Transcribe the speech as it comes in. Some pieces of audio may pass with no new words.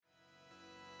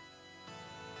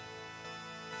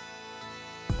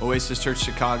Oasis Church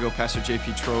Chicago, Pastor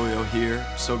JP Trolio here.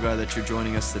 So glad that you're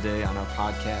joining us today on our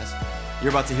podcast. You're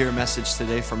about to hear a message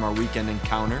today from our weekend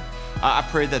encounter. I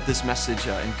pray that this message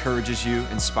encourages you,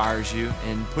 inspires you,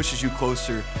 and pushes you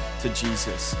closer to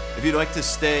Jesus. If you'd like to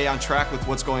stay on track with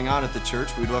what's going on at the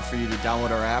church, we'd love for you to download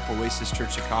our app, Oasis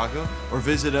Church Chicago, or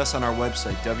visit us on our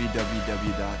website,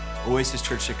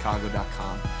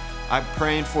 www.oasischurchchicago.com. I'm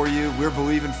praying for you, we're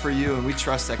believing for you, and we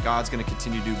trust that God's going to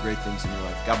continue to do great things in your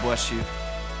life. God bless you.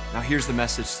 Now here's the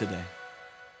message today.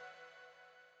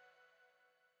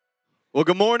 Well,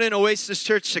 good morning, Oasis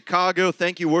Church Chicago.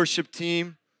 Thank you, worship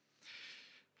team.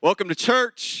 Welcome to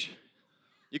church.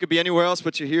 You could be anywhere else,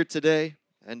 but you're here today.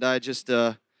 And I just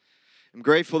am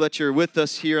grateful that you're with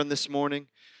us here on this morning.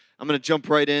 I'm going to jump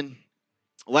right in.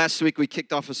 Last week, we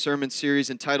kicked off a sermon series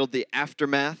entitled The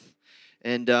Aftermath.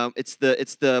 And it's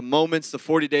the moments, the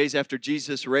 40 days after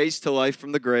Jesus raised to life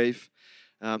from the grave.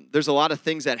 There's a lot of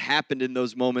things that happened in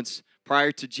those moments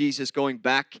prior to Jesus going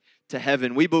back to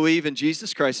heaven. We believe in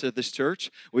Jesus Christ at this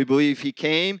church. We believe He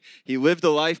came, He lived a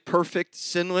life perfect,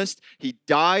 sinless. He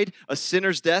died a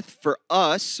sinner's death for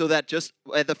us so that just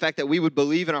the fact that we would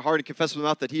believe in our heart and confess with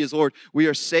our mouth that He is Lord, we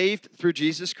are saved through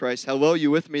Jesus Christ. Hello,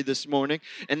 you with me this morning?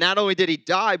 And not only did He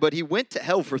die, but He went to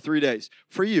hell for 3 days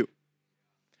for you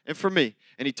and for me.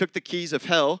 And He took the keys of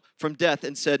hell from death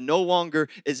and said, no longer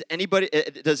does anybody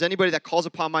that calls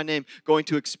upon my name going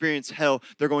to experience hell.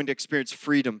 They're going to experience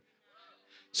freedom.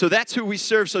 So that's who we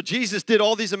serve. So Jesus did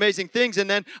all these amazing things. And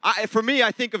then for me,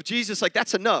 I think of Jesus like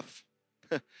that's enough.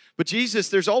 But Jesus,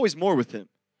 there's always more with Him.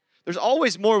 There's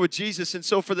always more with Jesus. And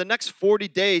so for the next 40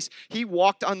 days, He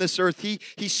walked on this earth. He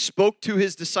spoke to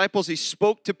His disciples. He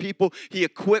spoke to people. He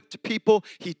equipped people.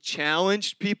 He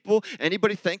challenged people.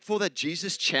 Anybody thankful that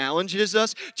Jesus challenges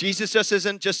us? Jesus just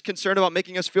isn't just concerned about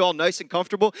making us feel all nice and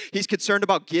comfortable. He's concerned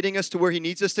about getting us to where He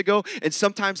needs us to go. And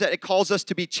sometimes that it calls us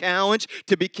to be challenged,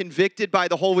 to be convicted by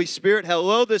the Holy Spirit.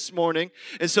 Hello this morning.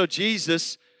 And so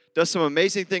Jesus does some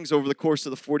amazing things over the course of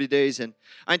the 40 days. And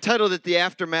I entitled it The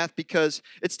Aftermath because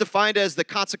it's defined as the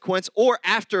consequence or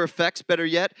after effects, better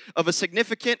yet, of a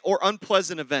significant or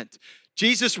unpleasant event.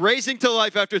 Jesus raising to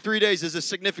life after 3 days is a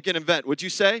significant event, would you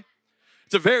say?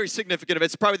 It's a very significant event.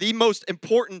 It's probably the most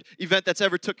important event that's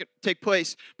ever take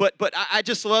place. But I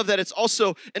just love that it's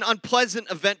also an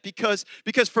unpleasant event because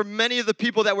for many of the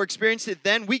people that were experiencing it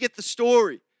then, we get the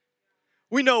story.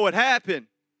 We know what happened.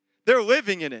 They're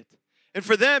living in it. And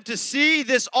for them to see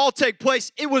this all take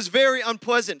place, it was very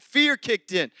unpleasant. Fear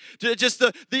kicked in. Just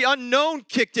the unknown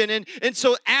kicked in. And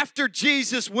so after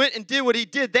Jesus went and did what He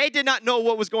did, they did not know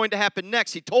what was going to happen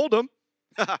next. He told them.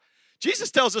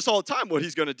 Jesus tells us all the time what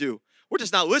He's going to do. We're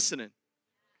just not listening.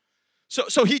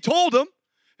 So He told them.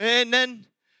 And then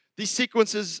these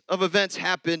sequences of events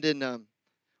happened. And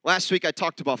last week I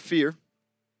talked about fear.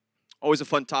 Always a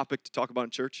fun topic to talk about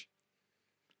in church.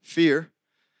 Fear.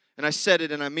 And I said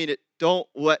it and I mean it. Don't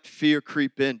let fear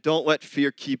creep in. Don't let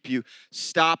fear keep you.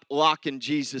 Stop locking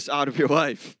Jesus out of your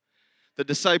life. The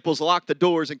disciples locked the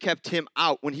doors and kept Him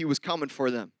out when He was coming for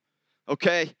them.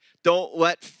 Okay? Don't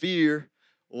let fear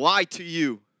lie to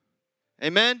you.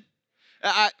 Amen?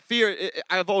 Fear,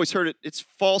 I've always heard it, it's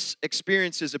false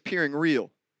experiences appearing real.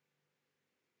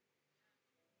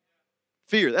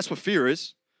 Fear, that's what fear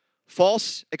is.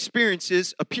 False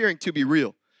experiences appearing to be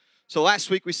real. So last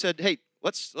week we said, hey,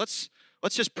 let's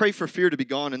just pray for fear to be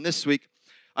gone. And this week,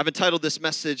 I've entitled this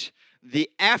message, The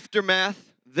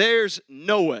Aftermath, There's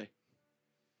No Way.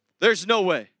 There's no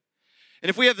way. And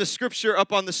if we have the scripture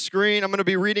up on the screen, I'm going to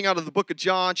be reading out of the book of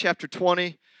John, chapter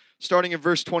 20, starting in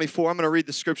verse 24. I'm going to read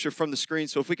the scripture from the screen,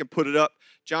 so if we can put it up.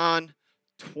 John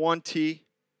 20,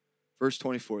 verse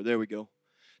 24. There we go.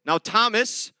 Now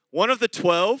Thomas, one of the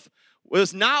 12,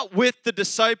 was not with the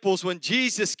disciples when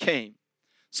Jesus came.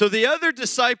 So the other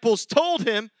disciples told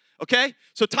him, okay,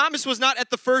 so Thomas was not at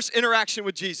the first interaction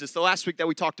with Jesus, the last week that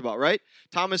we talked about, right?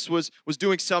 Thomas was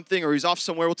doing something or he's off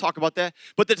somewhere. We'll talk about that.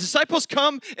 But the disciples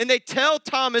come and they tell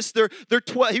Thomas they're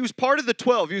 12. He was part of the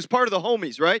 12. He was part of the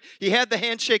homies, right? He had the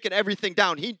handshake and everything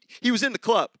down. He was in the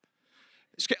club.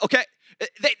 Okay,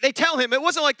 they tell him. It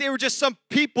wasn't like they were just some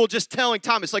people just telling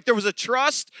Thomas. Like there was a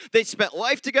trust. They spent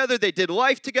life together. They did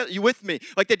life together. You with me?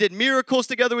 Like they did miracles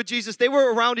together with Jesus. They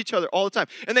were around each other all the time.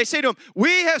 And they say to him,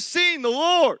 we have seen the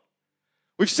Lord.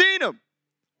 We've seen Him.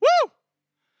 Woo!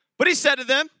 But He said to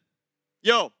them,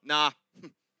 nah.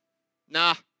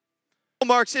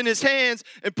 Marks in His hands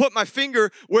and put my finger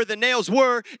where the nails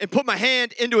were and put my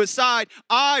hand into His side.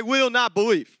 I will not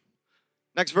believe.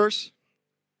 Next verse.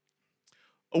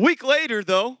 A week later,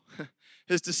 though,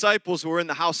 His disciples were in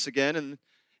the house again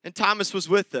and Thomas was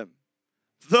with them.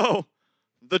 Though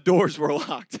the doors were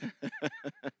locked.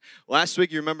 Last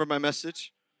week, you remember my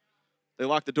message? They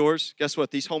locked the doors. Guess what?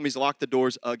 These homies locked the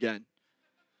doors again.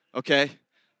 Okay?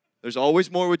 There's always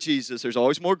more with Jesus. There's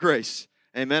always more grace.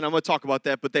 Amen. I'm going to talk about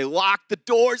that. But they locked the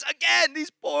doors again,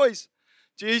 these boys.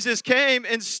 Jesus came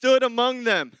and stood among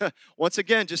them. Once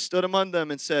again, just stood among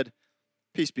them and said,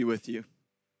 peace be with you.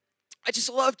 I just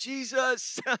love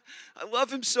Jesus. I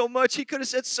love him so much. He could have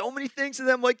said so many things to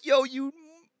them like, yo,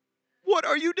 what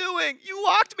are you doing? You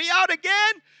locked me out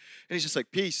again. And he's just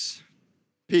like, peace,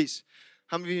 peace.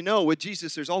 How many of you know with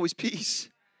Jesus, there's always peace?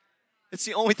 It's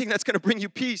the only thing that's going to bring you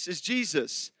peace is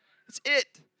Jesus. That's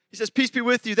it. He says, peace be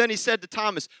with you. Then he said to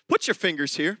Thomas, put your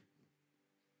fingers here.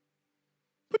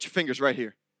 Put your fingers right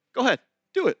here. Go ahead.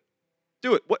 Do it.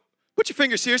 Do it. What? Put your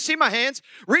fingers here. See my hands?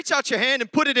 Reach out your hand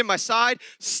and put it in my side.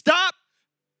 Stop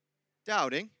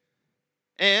doubting.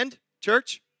 And,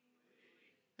 church,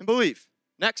 and believe.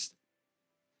 Next.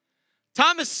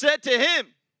 Thomas said to him,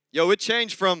 it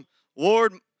changed from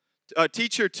Lord,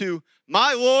 teacher to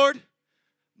my Lord,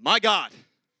 my God.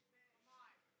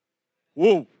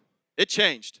 Whoa, it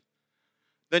changed.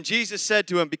 Then Jesus said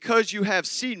to him, because you have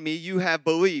seen me, you have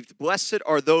believed. Blessed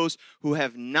are those who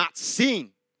have not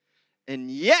seen and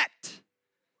yet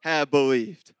have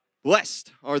believed.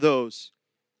 Blessed are those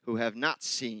who have not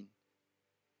seen.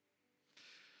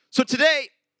 So today,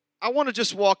 I want to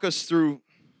just walk us through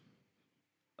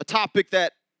a topic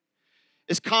that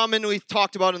is commonly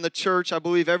talked about in the church. I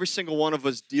believe every single one of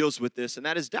us deals with this, and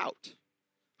that is doubt.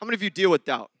 How many of you deal with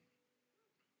doubt?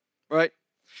 Right?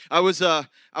 I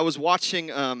was watching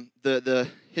the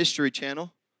History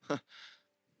Channel.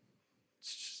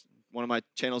 It's one of my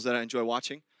channels that I enjoy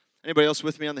watching. Anybody else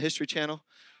with me on the History Channel?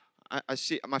 I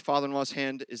see my father-in-law's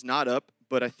hand is not up,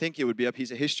 but I think it would be up.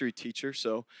 He's a history teacher,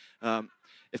 so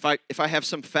if I have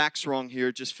some facts wrong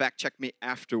here, just fact check me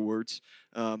afterwards.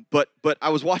 But I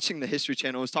was watching the History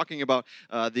Channel. I was talking about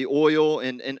the oil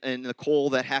and the coal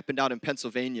that happened out in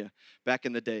Pennsylvania back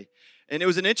in the day. And it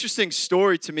was an interesting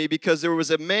story to me because there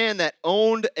was a man that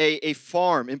owned a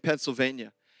farm in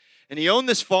Pennsylvania. And he owned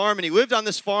this farm, and he lived on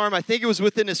this farm. I think it was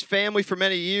within his family for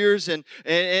many years, and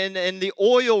the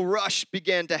oil rush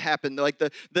began to happen. Like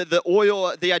the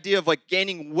oil, the idea of like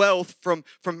gaining wealth from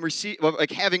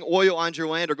like having oil on your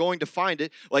land or going to find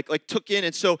it, like took in.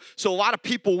 And so a lot of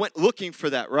people went looking for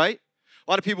that, right?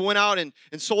 A lot of people went out and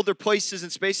sold their places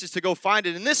and spaces to go find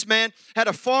it. And this man had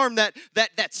a farm that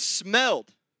smelled.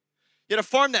 He had a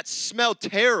farm that smelled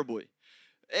terribly.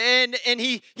 And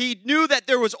he knew that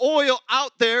there was oil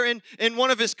out there, and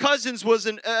one of his cousins was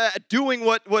doing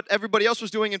what everybody else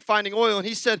was doing and finding oil. And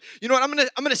he said, you know what,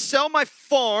 I'm gonna sell my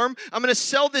farm, I'm gonna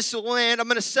sell this land, I'm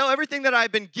gonna sell everything that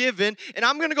I've been given, and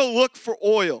I'm gonna go look for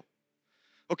oil.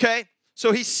 Okay?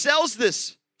 So he sells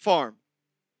this farm.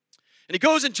 And he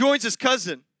goes and joins his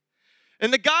cousin.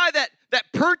 And the guy that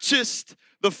purchased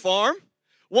the farm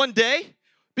one day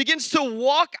begins to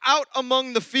walk out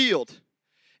among the field.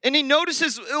 And he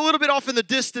notices a little bit off in the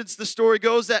distance, the story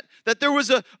goes, that there was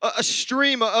a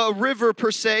stream, a river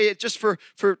per se, just for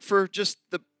just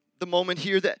the moment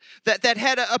here, that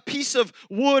had a piece of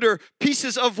wood or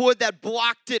pieces of wood that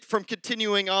blocked it from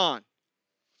continuing on.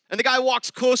 And the guy walks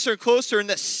closer and closer, and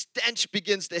the stench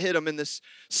begins to hit him, and this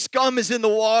scum is in the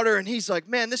water, and he's like,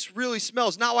 man, this really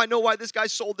smells. Now I know why this guy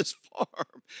sold this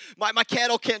farm. My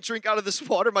cattle can't drink out of this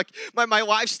water. My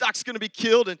livestock's going to be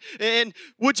killed. And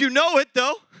would you know it,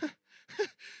 though,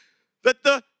 that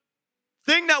the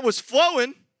thing that was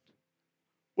flowing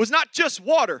was not just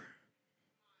water.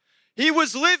 He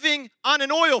was living on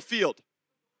an oil field.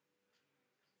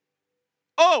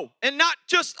 Oh, and not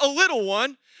just a little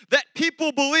one, that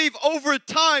people believe over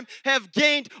time have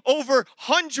gained over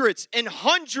hundreds and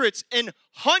hundreds and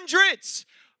hundreds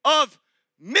of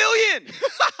million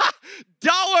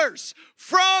dollars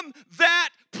from that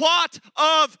plot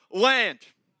of land.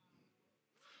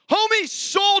 Homie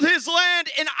sold his land,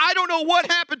 and I don't know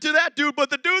what happened to that dude, but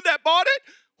the dude that bought it,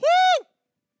 whoo!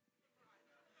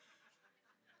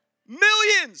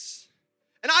 Millions.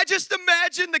 And I just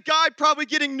imagine the guy probably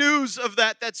getting news of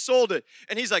that sold it.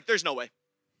 And he's like, there's no way.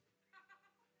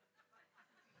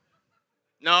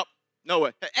 No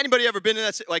way. Anybody ever been in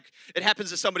that? Like, it happens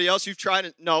to somebody else, you've tried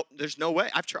it? No, there's no way.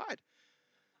 I've tried.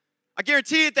 I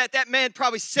guarantee it that man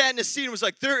probably sat in his seat and was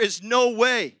like, there is no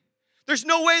way. There's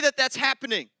no way that that's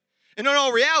happening. And in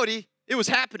all reality, it was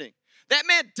happening. That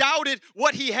man doubted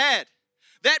what he had.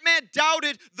 That man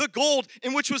doubted the gold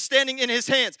in which was standing in his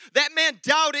hands. That man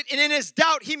doubted, and in his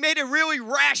doubt, he made a really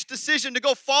rash decision to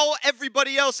go follow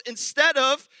everybody else instead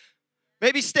of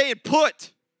maybe staying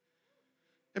put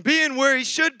and being where he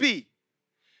should be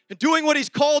and doing what he's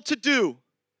called to do.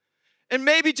 And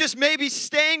maybe, just maybe,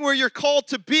 staying where you're called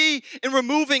to be and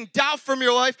removing doubt from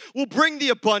your life will bring the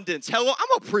abundance. Hello, I'm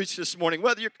going to preach this morning,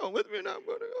 whether you're coming with me or not. I'm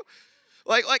going to go.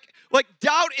 Like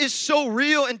doubt is so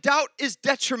real, and doubt is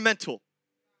detrimental.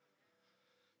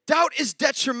 Doubt is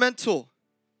detrimental.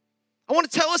 I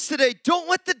want to tell us today, don't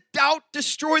let the doubt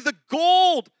destroy the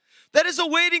gold that is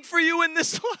awaiting for you in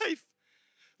this life.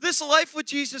 This life with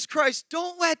Jesus Christ.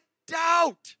 Don't let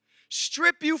doubt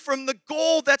strip you from the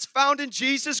gold that's found in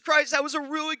Jesus Christ. That was a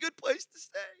really good place to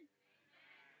stay.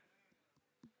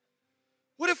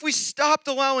 What if we stopped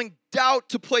allowing doubt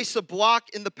to place a block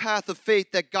in the path of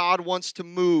faith that God wants to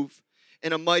move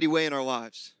in a mighty way in our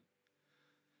lives?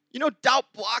 You know, doubt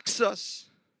blocks us.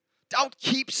 Doubt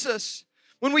keeps us.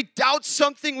 When we doubt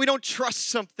something, we don't trust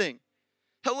something.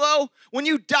 Hello? When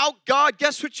you doubt God,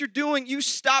 guess what you're doing? You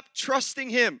stop trusting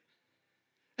Him.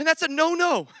 And that's a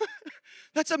no-no.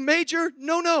 That's a major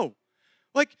no-no.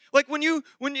 Like when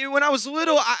I was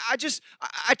little,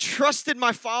 I trusted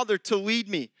my father to lead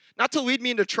me. Not to lead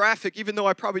me into traffic, even though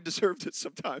I probably deserved it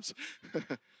sometimes.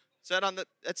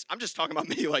 I'm just talking about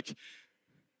me,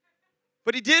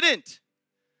 but he didn't.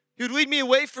 He would lead me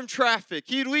away from traffic.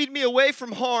 He'd lead me away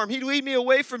from harm. He'd lead me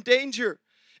away from danger.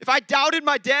 If I doubted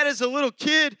my dad as a little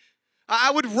kid,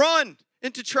 I would run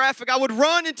into traffic. I would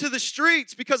run into the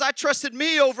streets because I trusted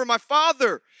me over my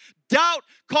father. Doubt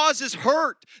causes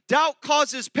hurt. Doubt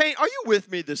causes pain. Are you with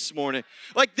me this morning?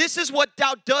 Like, this is what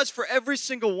doubt does for every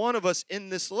single one of us in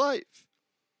this life.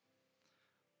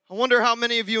 I wonder how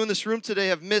many of you in this room today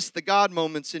have missed the God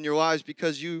moments in your lives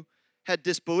because you had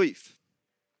disbelief.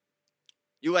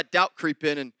 You let doubt creep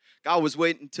in, and God was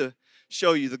waiting to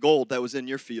show you the gold that was in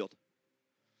your field.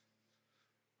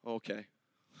 Okay.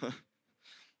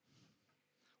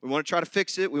 We want to try to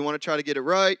fix it. We want to try to get it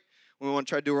right. We want to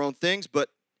try to do our own things. But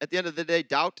at the end of the day,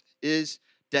 doubt is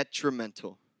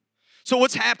detrimental. So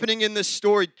what's happening in this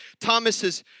story?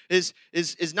 Thomas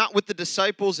is not with the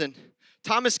disciples, and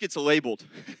Thomas gets labeled.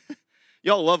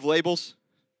 Y'all love labels?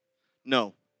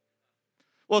 No.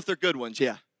 Well, if they're good ones,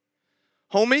 yeah.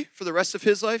 Homie, for the rest of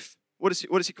his life, what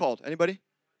is he called? Anybody?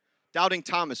 Doubting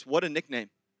Thomas. What a nickname.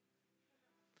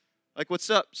 Like, what's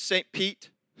up, St. Pete?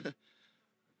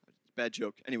 Bad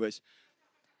joke. Anyways.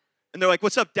 And they're like,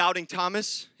 what's up, Doubting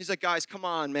Thomas? He's like, guys, come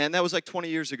on, man. That was like 20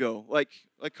 years ago. Like,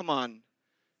 come on.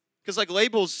 Because,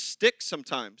 labels stick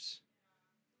sometimes.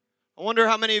 I wonder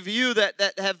how many of you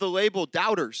that have the label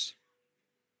doubters.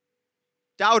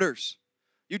 Doubters.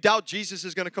 You doubt Jesus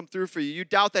is going to come through for you. You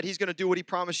doubt that He's going to do what He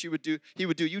promised you would do. He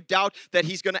would do. You doubt that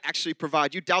He's going to actually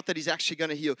provide. You doubt that He's actually going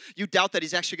to heal. You doubt that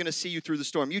He's actually going to see you through the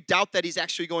storm. You doubt that He's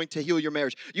actually going to heal your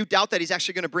marriage. You doubt that He's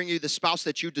actually going to bring you the spouse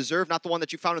that you deserve, not the one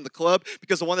that you found in the club,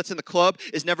 because the one that's in the club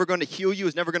is never going to heal you,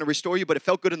 is never going to restore you, but it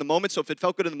felt good in the moment. So if it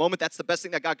felt good in the moment, that's the best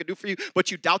thing that God could do for you.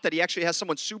 But you doubt that He actually has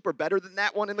someone super better than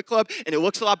that one in the club, and it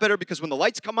looks a lot better because when the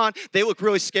lights come on, they look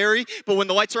really scary, but when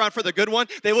the lights are on for the good one,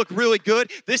 they look really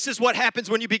good. This is what happens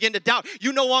when you begin to doubt.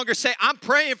 You no longer say, I'm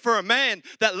praying for a man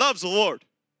that loves the Lord.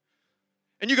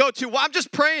 And you go to, well, I'm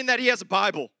just praying that he has a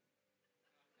Bible.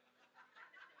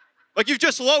 Like, you've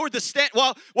just lowered the stand.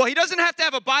 Well, he doesn't have to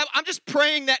have a Bible. I'm just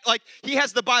praying that, he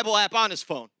has the Bible app on his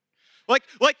phone.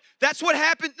 Like that's what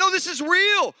happened. No, this is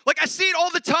real. I see it all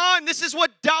the time. This is what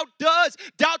doubt does.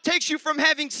 Doubt takes you from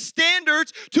having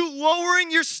standards to lowering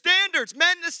your standards.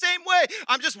 Men, the same way.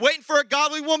 I'm just waiting for a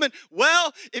godly woman.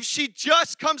 Well, if she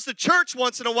just comes to church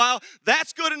once in a while,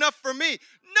 that's good enough for me.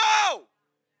 No!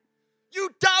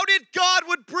 You doubted God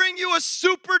would bring you a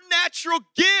supernatural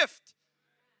gift.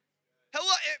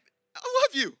 Hello, I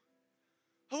love you.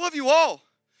 I love you all.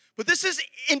 But this is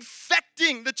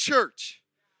infecting the church.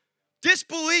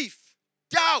 Disbelief,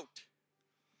 doubt.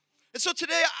 And so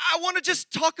today, I want to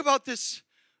just talk about this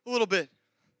a little bit.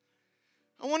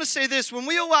 I want to say this. When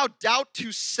we allow doubt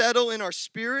to settle in our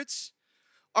spirits,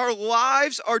 our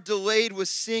lives are delayed with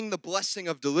seeing the blessing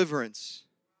of deliverance.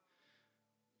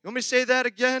 You want me to say that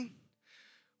again?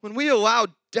 When we allow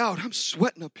doubt, I'm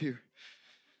sweating up here.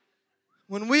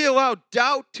 When we allow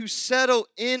doubt to settle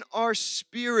in our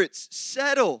spirits,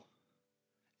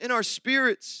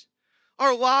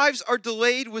 our lives are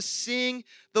delayed with seeing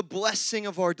the blessing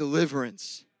of our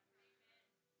deliverance.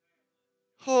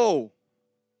 Oh.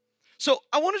 So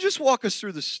I want to just walk us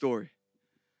through this story.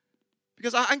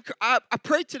 Because I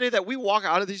pray today that we walk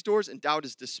out of these doors and doubt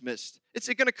is dismissed. Is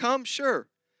it going to come? Sure.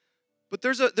 But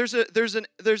there's a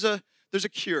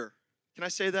cure. Can I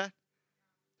say that?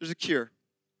 There's a cure.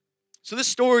 So this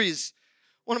story is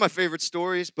one of my favorite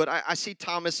stories, but I see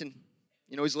Thomas and,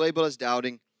 he's labeled as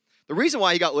doubting. The reason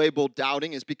why he got labeled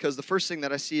doubting is because the first thing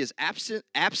that I see is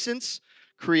absence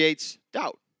creates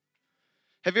doubt.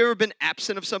 Have you ever been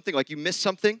absent of something, like you missed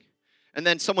something, And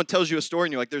then someone tells you a story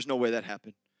and you're like, there's no way that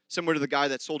happened. Similar to the guy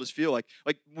that sold his field.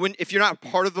 Like if you're not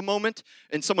part of the moment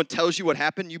and someone tells you what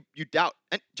happened, you doubt.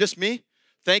 And just me?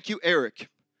 Thank you, Eric.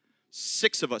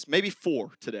 6 of us, maybe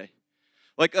 4 today.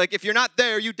 Like if you're not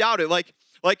there, you doubt it. Like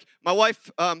my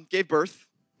wife gave birth.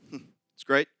 It's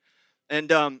great.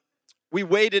 And we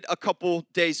waited a couple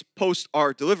days post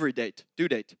our delivery due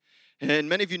date. And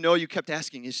many of you know, you kept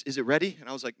asking, is it ready? And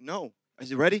I was like, no.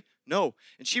 Is it ready? No.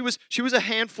 And she was a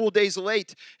handful of days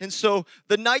late. And so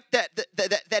the night that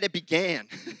it began,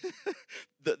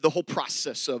 the whole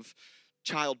process of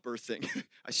childbirthing,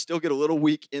 I still get a little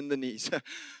weak in the knees.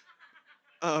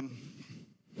 The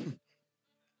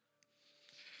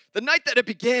night that it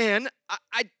began,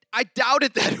 I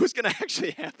doubted that it was going to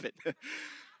actually happen.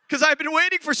 Because I've been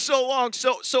waiting for so long.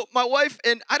 So my wife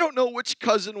and I don't know which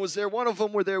cousin was there. One of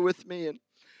them were there with me.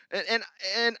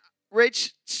 And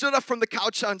Rach stood up from the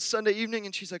couch on Sunday evening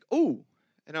and she's like, oh.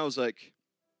 And I was like,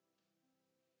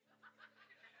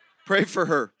 pray for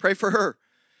her. Pray for her.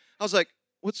 I was like,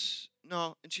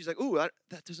 no. And she's like, ooh,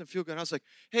 that doesn't feel good. And I was like,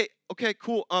 hey, okay,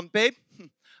 cool. Babe, I'm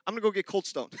going to go get Cold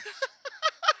Stone.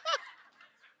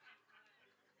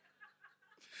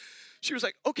 She was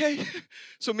like, okay.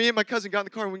 So me and my cousin got in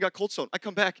the car and we got Cold Stone. I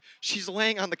come back. She's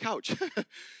laying on the couch.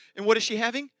 And what is she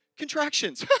having?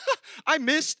 Contractions. I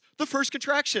missed the first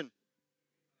contraction.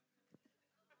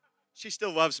 She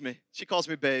still loves me. She calls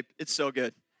me babe. It's so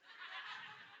good.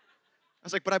 I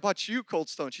was like, but I bought you Cold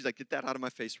Stone. She's like, get that out of my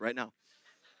face right now.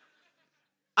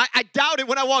 I doubted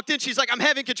when I walked in. She's like, I'm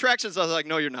having contractions. I was like,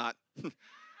 no, you're not.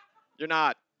 You're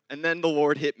not. And then the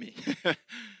Lord hit me.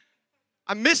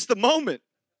 I missed the moment.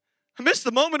 I missed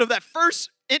the moment of that first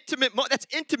intimate moment. That's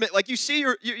intimate. Like you see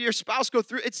your spouse go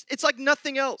through. It's like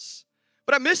nothing else.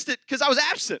 But I missed it because I was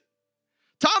absent.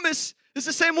 Thomas is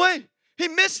the same way. He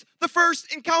missed the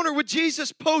first encounter with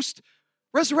Jesus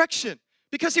post-resurrection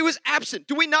because he was absent.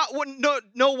 Do we not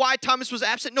know why Thomas was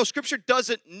absent? No, Scripture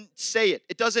doesn't say it.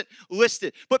 It doesn't list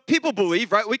it. But people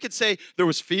believe, right? We could say there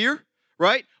was fear,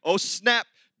 right? Oh, snap.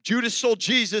 Judas sold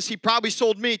Jesus. He probably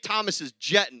sold me. Thomas is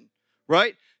jetting,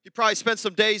 right? He probably spent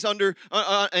some days under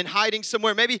and hiding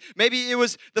somewhere. Maybe it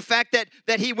was the fact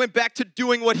that he went back to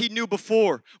doing what he knew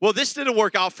before. Well, this didn't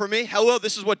work out for me. Hello,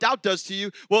 this is what doubt does to you.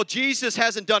 Well, Jesus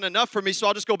hasn't done enough for me, so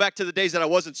I'll just go back to the days that I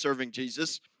wasn't serving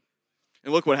Jesus.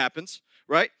 And look what happens,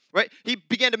 right? Right? He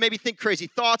began to maybe think crazy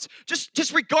thoughts.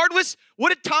 Just regardless, what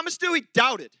did Thomas do? He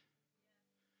doubted.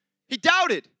 He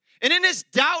doubted. And in his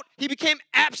doubt, he became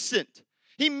absent.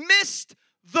 He missed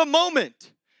the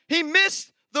moment. He missed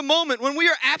the moment. When we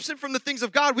are absent from the things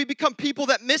of God, we become people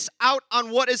that miss out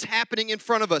on what is happening in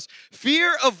front of us.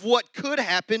 Fear of what could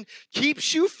happen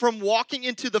keeps you from walking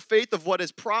into the faith of what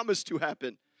is promised to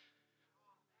happen.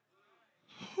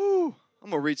 Whew. I'm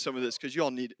going to read some of this because you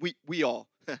all need it. We all.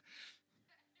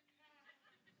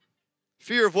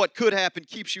 Fear of what could happen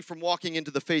keeps you from walking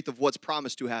into the faith of what's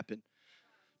promised to happen.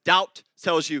 Doubt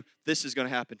tells you this is going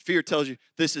to happen. Fear tells you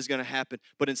this is going to happen.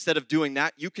 But instead of doing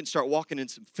that, you can start walking in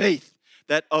some faith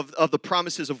that of the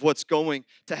promises of what's going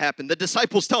to happen. The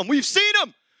disciples tell him, we've seen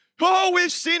him. Oh,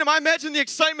 we've seen him. I imagine the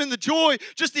excitement, the joy,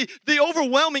 just the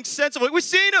overwhelming sense of it. We've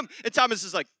seen him. And Thomas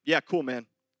is like, yeah, cool, man.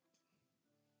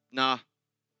 Nah,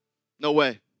 no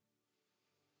way.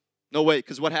 No way,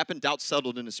 because what happened? Doubt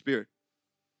settled in his spirit.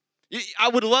 I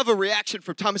would love a reaction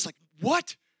from Thomas like,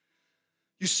 what?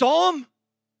 You saw him?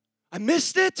 I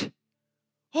missed it?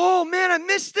 Oh, man, I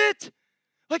missed it.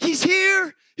 Like he's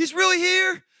here. He's really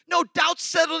here. No, doubt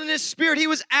settled in his spirit. He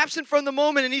was absent from the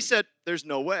moment, and he said, there's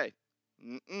no way.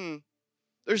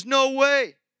 There's no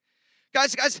way.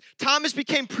 Guys, Thomas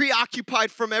became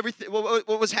preoccupied from everything, what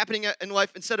was happening in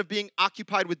life instead of being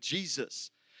occupied with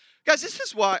Jesus. Guys, this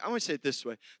is why, I'm going to say it this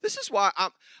way. This is why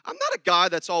I'm not a guy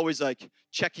that's always like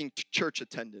checking church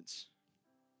attendance.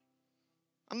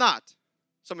 I'm not.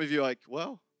 Some of you are like,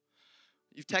 well,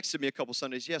 you've texted me a couple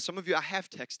Sundays. Yeah, some of you I have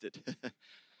texted.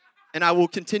 And I will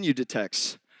continue to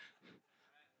text.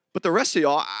 But the rest of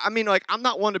y'all, I mean, like, I'm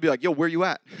not one to be like, yo, where you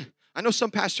at? I know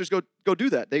some pastors go do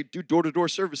that. They do door-to-door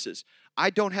services. I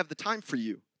don't have the time for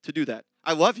you to do that.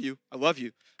 I love you. I love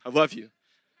you. I love you.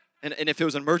 And if it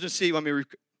was an emergency, let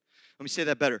me say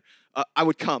that better. I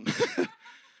would come.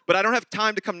 But I don't have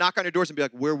time to come knock on your doors and be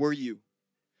like, where were you?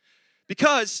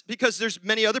 Because there's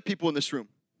many other people in this room,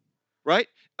 right?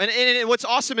 And what's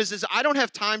awesome is I don't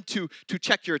have time to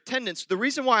check your attendance. The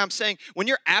reason why I'm saying when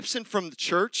you're absent from the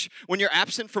church, when you're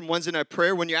absent from Wednesday night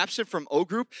prayer, when you're absent from O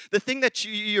group, the thing that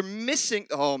you're missing,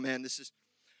 oh man, this is,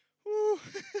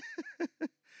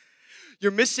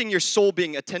 you're missing your soul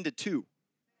being attended to.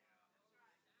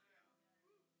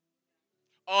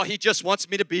 Oh, he just wants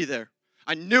me to be there.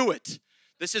 I knew it.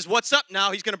 This is what's up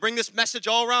now. He's going to bring this message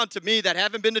all around to me that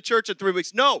haven't been to church in 3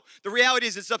 weeks. No, the reality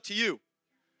is it's up to you.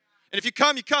 And if you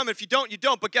come, you come. And if you don't, you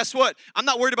don't. But guess what? I'm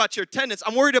not worried about your attendance.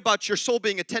 I'm worried about your soul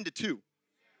being attended to.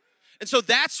 And so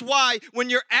that's why when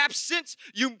you're absent,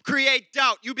 you create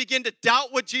doubt. You begin to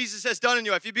doubt what Jesus has done in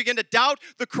your life. You begin to doubt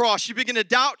the cross. You begin to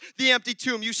doubt the empty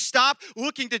tomb. You stop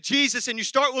looking to Jesus and you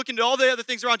start looking to all the other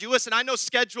things around you. Listen, I know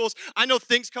schedules. I know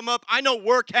things come up. I know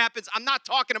work happens. I'm not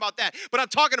talking about that. But I'm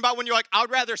talking about when you're like, I would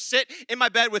rather sit in my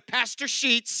bed with Pastor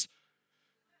Sheets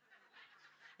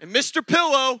and Mr.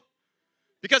 Pillow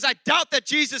because I doubt that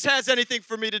Jesus has anything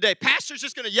for me today. Pastor's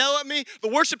just going to yell at me. The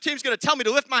worship team's going to tell me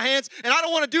to lift my hands. And I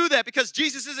don't want to do that because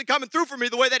Jesus isn't coming through for me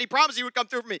the way that he promised he would come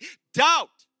through for me. Doubt.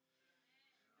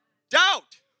 Doubt.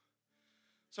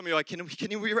 Some of you are like,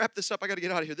 can we wrap this up? I got to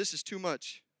get out of here. This is too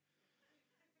much.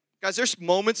 Guys, there's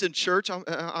moments in church,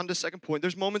 on the second point,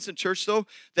 there's moments in church, though,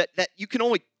 that you can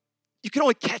only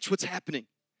catch what's happening.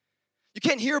 You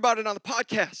can't hear about it on the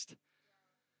podcast.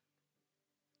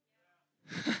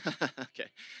 Okay.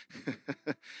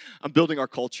 I'm building our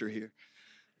culture here.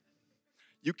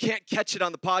 You can't catch it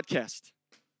on the podcast.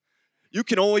 You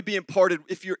can only be imparted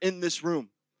if you're in this room,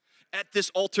 at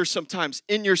this altar sometimes,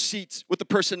 in your seats, with the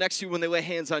person next to you when they lay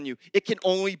hands on you. It can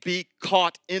only be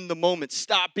caught in the moment.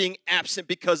 Stop being absent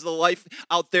because the life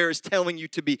out there is telling you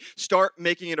to be. Start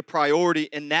making it a priority,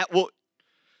 and that will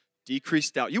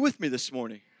decrease doubt. You with me this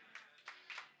morning?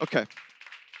 Okay.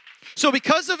 So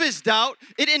because of his doubt,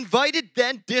 it invited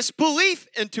then disbelief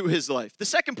into his life. The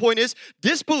second point is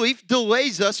disbelief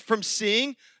delays us from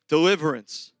seeing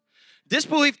deliverance.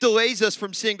 Disbelief delays us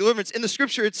from seeing deliverance. In the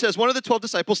scripture, it says one of the 12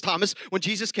 disciples, Thomas, when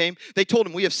Jesus came, they told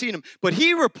him, we have seen him. But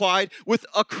he replied with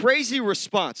a crazy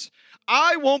response.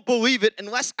 I won't believe it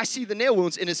unless I see the nail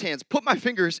wounds in his hands, put my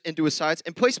fingers into his sides,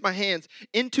 and place my hands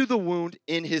into the wound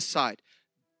in his side.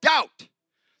 Doubt.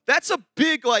 That's a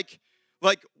big, like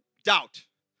doubt.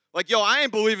 Like, yo, I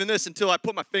ain't believing this until I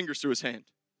put my fingers through his hand,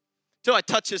 until I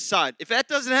touch his side. If that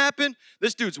doesn't happen,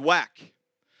 this dude's whack.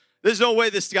 There's no way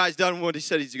this guy's done what he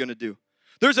said he's going to do.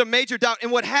 There's a major doubt. And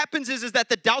what happens is that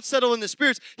the doubt settled in the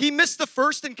spirits. He missed the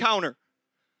first encounter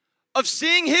of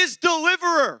seeing his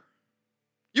deliverer.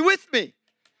 You with me?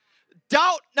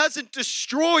 Doubt doesn't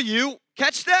destroy you.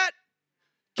 Catch that?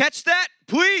 Catch that?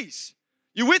 Please.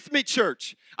 You with me,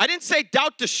 church? I didn't say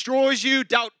doubt destroys you.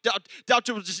 Doubt,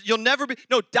 you'll never be.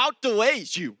 No, doubt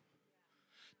delays you.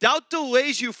 Doubt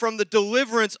delays you from the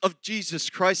deliverance of Jesus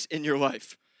Christ in your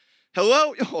life.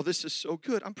 Hello? Oh, this is so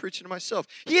good. I'm preaching to myself.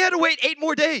 He had to wait 8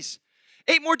 more days.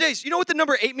 8 more days. You know what the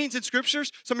number 8 means in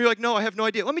scriptures? Some of you are like, no, I have no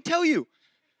idea. Let me tell you.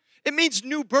 It means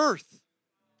new birth.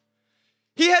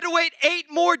 He had to wait 8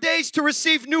 more days to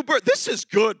receive new birth. This is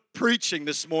good preaching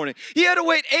this morning. He had to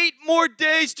wait 8 more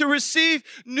days to receive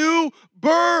new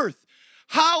birth.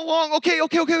 How long? Okay.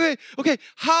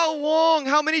 How long?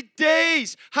 How many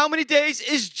days? How many days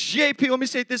is JP, let me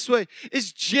say it this way,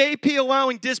 is JP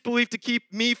allowing disbelief to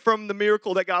keep me from the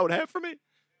miracle that God would have for me?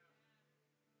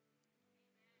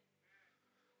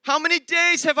 How many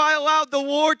days have I allowed the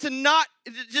Lord to not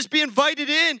just be invited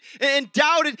in and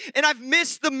doubted, and I've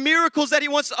missed the miracles that he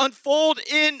wants to unfold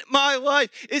in my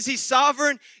life? Is he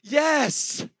sovereign?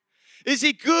 Yes. Is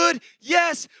he good?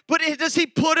 Yes. But does he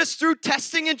put us through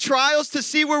testing and trials to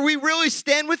see where we really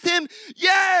stand with him?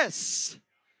 Yes.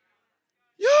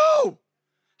 Yo,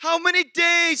 how many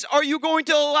days are you going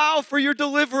to allow for your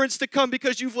deliverance to come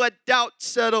because you've let doubt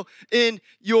settle in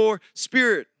your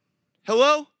spirit?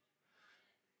 Hello?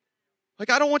 Like,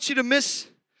 I don't want you to miss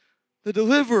the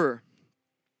deliverer.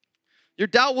 Your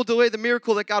doubt will delay the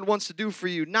miracle that God wants to do for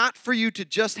you. Not for you to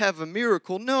just have a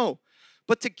miracle, no,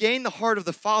 but to gain the heart of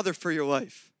the Father for your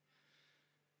life.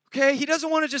 Okay? He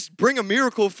doesn't want to just bring a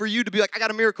miracle for you to be like, I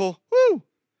got a miracle. Woo!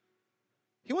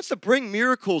 He wants to bring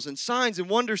miracles and signs and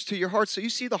wonders to your heart so you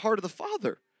see the heart of the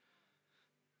Father.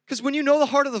 Because when you know the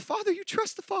heart of the Father, you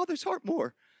trust the Father's heart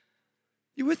more.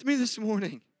 You with me this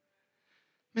morning?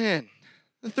 Man.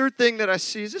 The third thing that I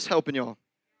see, is this helping y'all?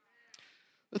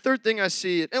 The third thing I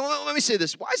see, and let me say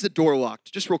this. Why is the door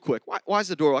locked? Just real quick. Why is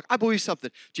the door locked? I believe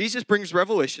something. Jesus brings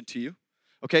revelation to you.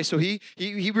 Okay, so he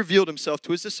revealed himself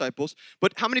to his disciples.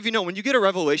 But how many of you know when you get a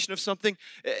revelation of something,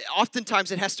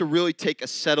 oftentimes it has to really take a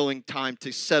settling time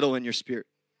to settle in your spirit.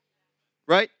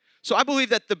 Right? So I believe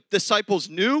that the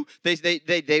disciples knew.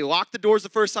 They locked the doors the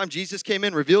first time Jesus came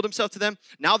in, revealed himself to them.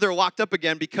 Now they're locked up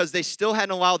again because they still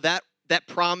hadn't allowed that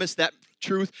promise, that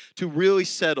truth to really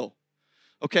settle.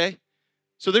 Okay?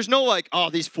 So there's no like, oh,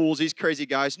 these fools, these crazy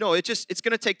guys. No, it's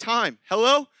going to take time.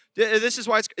 Hello? This is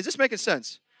why is this making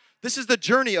sense? This is the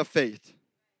journey of faith.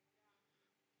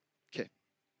 Okay.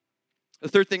 The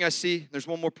third thing I see, there's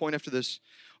one more point after this.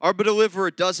 Our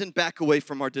deliverer doesn't back away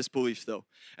from our disbelief, though.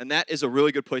 And that is a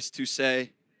really good place to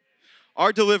say,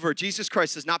 our deliverer, Jesus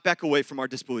Christ, does not back away from our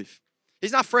disbelief.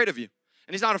 He's not afraid of you,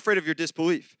 and he's not afraid of your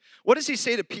disbelief. What does he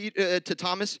say to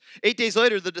Thomas? 8 days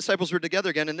later, the disciples were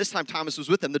together again, and this time Thomas was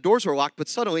with them. The doors were locked, but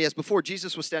suddenly, as before,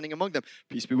 Jesus was standing among them.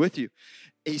 Peace be with you,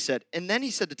 he said. And then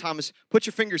he said to Thomas, put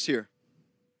your fingers here.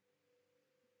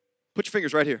 Put your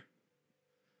fingers right here.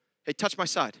 Hey, touch my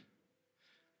side.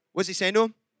 What's he saying to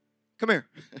him? Come here.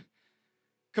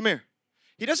 Come here.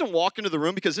 He doesn't walk into the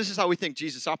room because this is how we think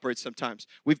Jesus operates sometimes.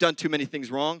 We've done too many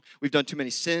things wrong. We've done too many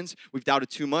sins. We've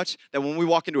doubted too much that when we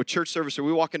walk into a church service or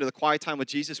we walk into the quiet time with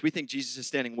Jesus, we think Jesus is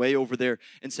standing way over there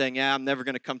and saying, yeah, I'm never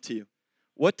going to come to you.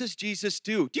 What does Jesus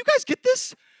do? Do you guys get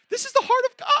this? This is the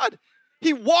heart of God.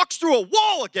 He walks through a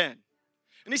wall again.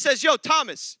 And he says, yo,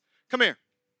 Thomas, come here.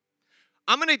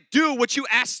 I'm going to do what you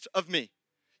asked of me.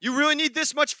 You really need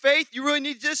this much faith? You really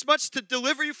need this much to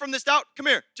deliver you from this doubt? Come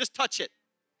here. Just touch it.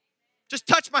 Just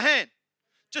touch my hand.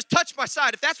 Just touch my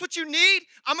side. If that's what you need,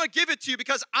 I'm going to give it to you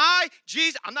because I'm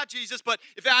not Jesus, but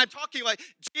if I'm talking like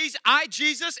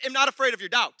Jesus, am not afraid of your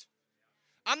doubt.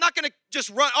 I'm not going to just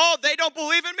run, oh, they don't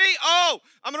believe in me? Oh,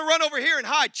 I'm going to run over here and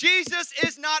hide. Jesus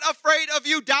is not afraid of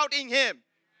you doubting him.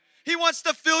 He wants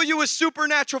to fill you with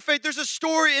supernatural faith. There's a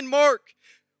story in Mark.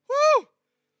 Woo!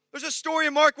 There's a story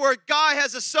in Mark where a guy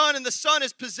has a son and the son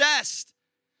is possessed.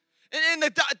 And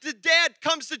the dad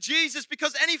comes to Jesus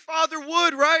because any father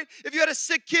would, right? If you had a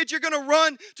sick kid, you're going to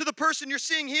run to the person you're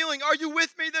seeing healing. Are you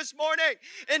with me this morning?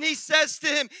 And he says to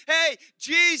him, hey,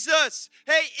 Jesus,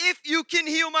 hey, if you can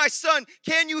heal my son,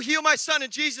 can you heal my son?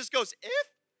 And Jesus goes,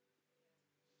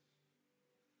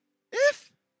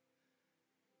 if?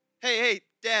 Hey,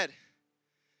 Dad,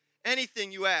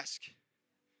 anything you ask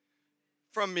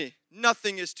from me,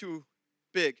 nothing is too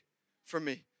big for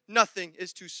me. Nothing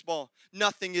is too small.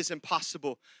 Nothing is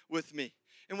impossible with me.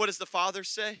 And what does the Father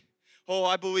say? Oh,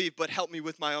 I believe, but help me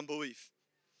with my unbelief.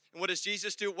 And what does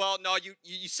Jesus do? Well, no,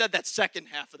 you said that second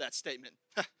half of that statement.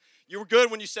 You were good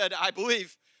when you said, I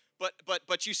believe,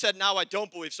 but you said, now I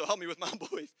don't believe, so help me with my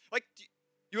unbelief. Like,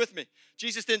 you with me?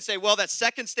 Jesus didn't say, well, that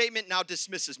second statement now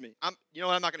dismisses me. You know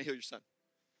what? I'm not going to heal your son.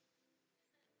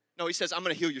 No, he says, I'm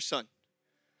going to heal your son.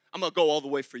 I'm going to go all the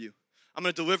way for you. I'm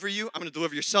going to deliver you. I'm going to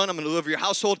deliver your son. I'm going to deliver your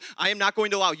household. I am not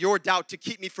going to allow your doubt to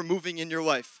keep me from moving in your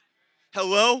life.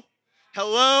 Hello?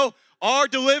 Hello? Our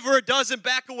deliverer doesn't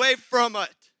back away from it.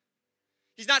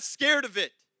 He's not scared of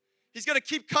it. He's going to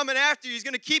keep coming after you. He's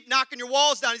going to keep knocking your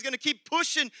walls down. He's going to keep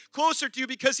pushing closer to you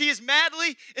because he is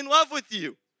madly in love with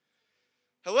you.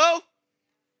 Hello?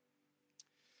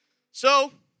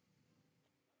 So,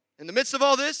 in the midst of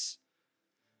all this,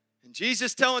 and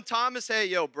Jesus telling Thomas, hey,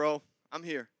 yo, bro, I'm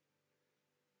here.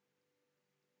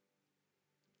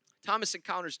 Thomas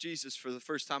encounters Jesus for the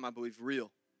first time, I believe, real.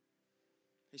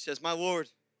 He says, my Lord,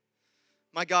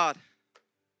 my God.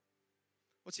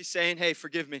 What's he saying? Hey,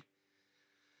 forgive me.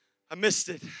 I missed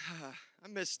it. I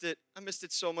missed it. I missed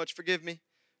it so much. Forgive me.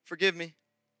 Forgive me.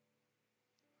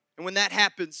 And when that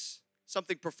happens,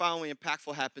 something profoundly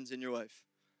impactful happens in your life.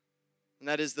 And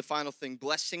that is the final thing.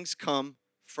 Blessings come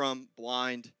from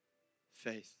blind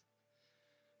faith.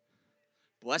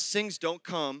 Blessings don't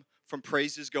come from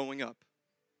praises going up.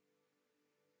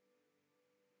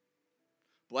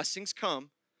 Blessings come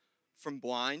from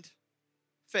blind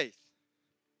faith.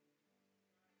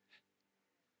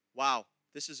 Wow,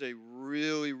 this is a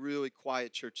really, really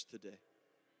quiet church today.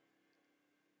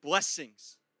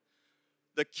 Blessings.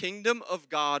 The kingdom of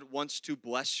God wants to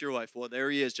bless your life. Well, there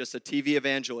he is, just a TV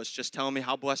evangelist, just telling me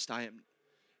how blessed I am.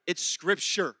 It's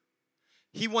scripture.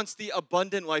 He wants the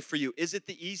abundant life for you. Is it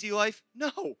the easy life?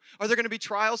 No. Are there going to be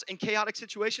trials and chaotic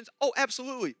situations? Oh,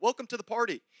 absolutely. Welcome to the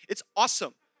party. It's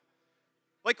awesome.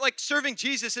 Like serving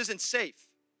Jesus isn't safe.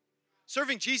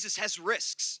 Serving Jesus has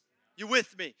risks. You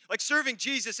with me? Like serving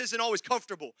Jesus isn't always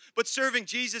comfortable, but serving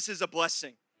Jesus is a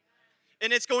blessing.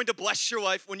 And it's going to bless your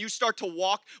life when you start to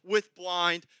walk with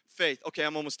blind faith. Okay,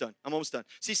 I'm almost done.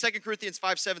 See, 2 Corinthians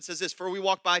 5:7 says this, for we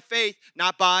walk by faith,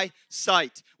 not by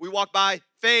sight. We walk by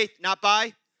faith, not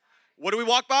by, what do we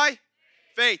walk by?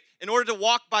 Faith. In order to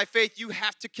walk by faith, you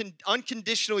have to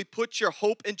unconditionally put your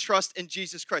hope and trust in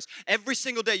Jesus Christ. Every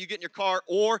single day you get in your car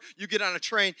or you get on a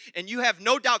train and you have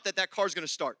no doubt that that car is going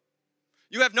to start.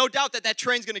 You have no doubt that that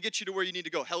train's going to get you to where you need to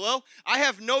go. Hello? I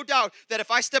have no doubt that if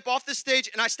I step off this stage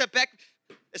and I step back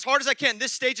as hard as I can,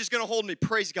 this stage is going to hold me.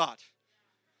 Praise God.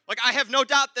 Like I have no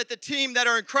doubt that the team that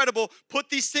are incredible put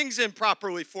these things in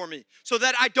properly for me so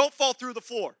that I don't fall through the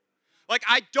floor. Like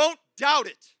I don't doubt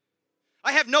it.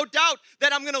 I have no doubt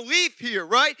that I'm going to leave here,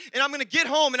 right? And I'm going to get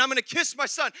home and I'm going to kiss my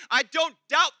son. I don't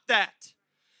doubt that.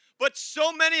 But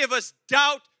so many of us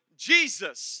doubt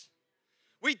Jesus.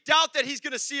 We doubt that he's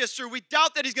going to see us through. We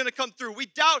doubt that he's going to come through. We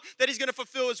doubt that he's going to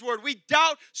fulfill his word. We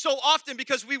doubt so often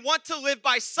because we want to live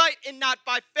by sight and not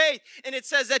by faith. And it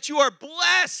says that you are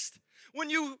blessed when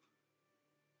you,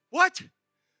 what?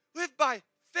 Live by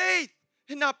faith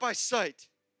and not by sight.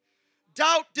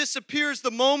 Doubt disappears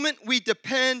the moment we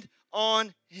depend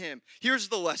on him. Here's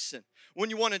the lesson.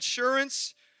 When you want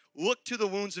insurance, look to the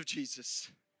wounds of Jesus.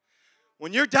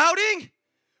 When you're doubting,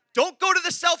 don't go to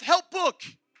the self-help book.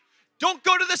 Don't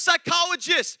go to the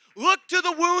psychologist. Look to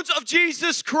the wounds of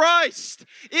Jesus Christ.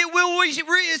 It will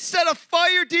set a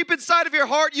fire deep inside of your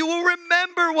heart. You will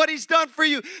remember what he's done for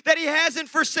you, that he hasn't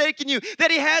forsaken you,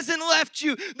 that he hasn't left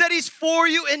you, that he's for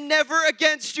you and never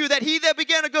against you, that he that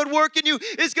began a good work in you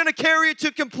is going to carry it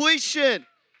to completion.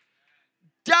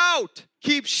 Doubt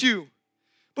keeps you,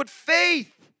 but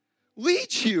faith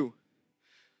leads you.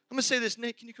 I'm going to say this.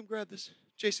 Nate, can you come grab this?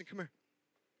 Jason, come here.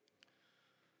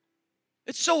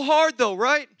 It's so hard though,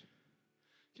 right?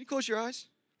 Can you close your eyes?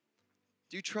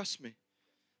 Do you trust me?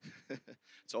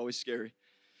 It's always scary.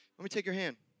 Let me take your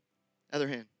hand. Other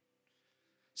hand.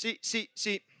 See.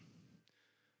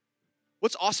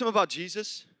 What's awesome about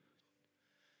Jesus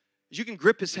is you can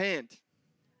grip his hand.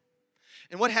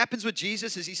 And what happens with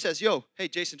Jesus is he says, hey,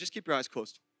 Jason, just keep your eyes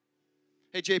closed.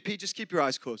 Hey, JP, just keep your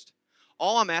eyes closed.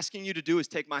 All I'm asking you to do is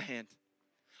take my hand.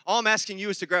 All I'm asking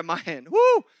you is to grab my hand.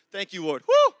 Woo! Thank you, Lord.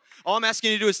 Woo! All I'm asking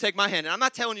you to do is take my hand. And I'm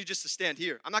not telling you just to stand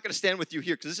here. I'm not going to stand with you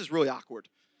here because this is really awkward.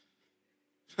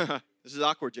 This is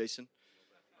awkward, Jason.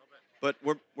 But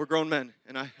we're grown men,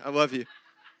 and I love you.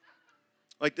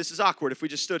 Like, this is awkward if we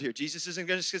just stood here. Jesus isn't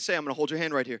just going to say, I'm going to hold your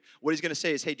hand right here. What he's going to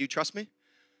say is, hey, do you trust me?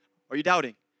 Or are you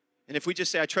doubting? And if we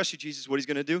just say, I trust you, Jesus, what he's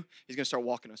going to do, he's going to start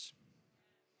walking us.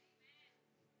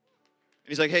 And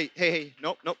he's like, hey,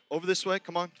 nope, over this way.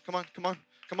 Come on.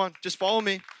 Just follow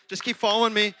me. Just keep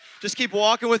following me. Just keep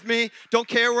walking with me. Don't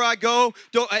care where I go.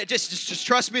 Just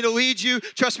trust me to lead you.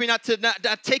 Trust me not to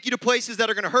take you to places that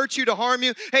are going to hurt you, to harm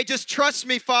you. Hey, just trust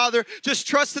me, Father. Just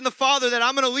trust in the Father that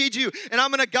I'm going to lead you, and I'm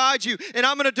going to guide you, and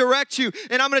I'm going to direct you,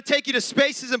 and I'm going to take you to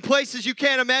spaces and places you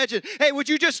can't imagine. Hey, would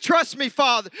you just trust me,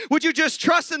 Father? Would you just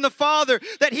trust in the Father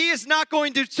that he is not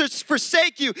going to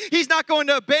forsake you? He's not going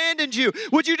to abandon you.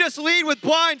 Would you just lead with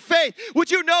blind faith? Would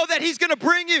you know that he's going to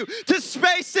bring you to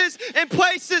spaces and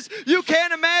places you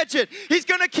can't imagine? He's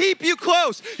going to keep you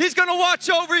close. He's going to watch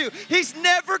over you. He's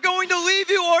never going to leave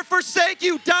you or forsake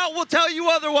you. Doubt will tell you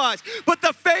otherwise. But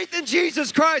the faith in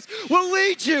Jesus Christ will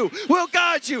lead you, will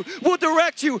guide you, will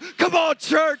direct you. Come on,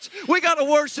 church. We got to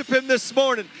worship him this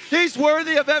morning. He's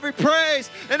worthy of every praise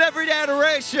and every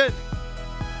adoration.